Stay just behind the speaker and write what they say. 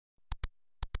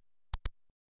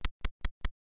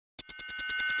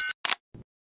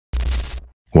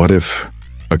What if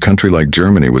a country like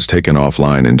Germany was taken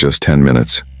offline in just 10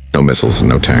 minutes? No missiles,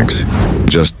 no tanks.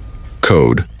 Just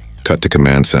code. Cut to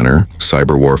command center,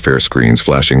 cyber warfare screens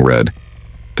flashing red.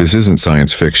 This isn't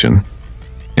science fiction.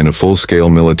 In a full-scale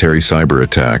military cyber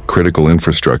attack, critical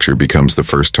infrastructure becomes the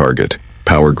first target.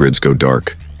 Power grids go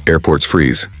dark. Airports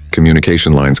freeze.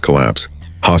 Communication lines collapse.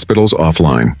 Hospitals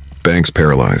offline. Banks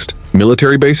paralyzed.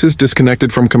 Military bases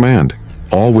disconnected from command.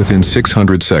 All within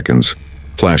 600 seconds.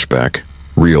 Flashback.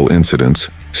 Real incidents.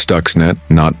 Stuxnet,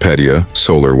 NotPetya,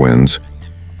 solar winds.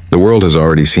 The world has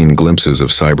already seen glimpses of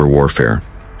cyber warfare.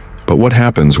 But what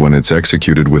happens when it's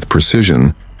executed with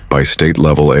precision by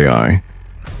state-level AI?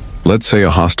 Let's say a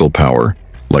hostile power,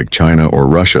 like China or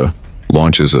Russia,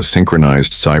 launches a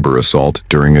synchronized cyber assault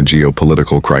during a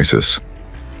geopolitical crisis.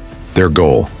 Their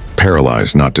goal: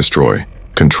 paralyze, not destroy.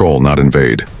 Control, not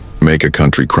invade. Make a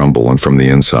country crumble, and from the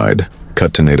inside.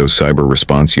 Cut to NATO's cyber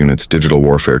response unit's digital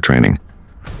warfare training.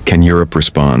 Can Europe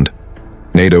respond?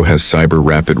 NATO has cyber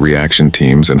rapid reaction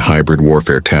teams and hybrid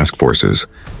warfare task forces,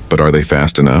 but are they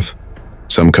fast enough?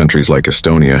 Some countries like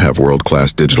Estonia have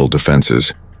world-class digital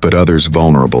defenses, but others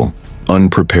vulnerable.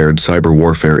 Unprepared cyber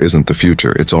warfare isn't the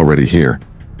future, it's already here.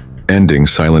 Ending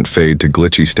silent fade to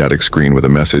glitchy static screen with a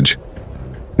message.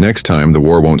 Next time, the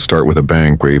war won't start with a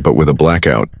bang, but with a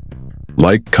blackout.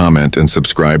 Like, comment, and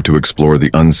subscribe to explore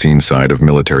the unseen side of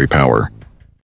military power.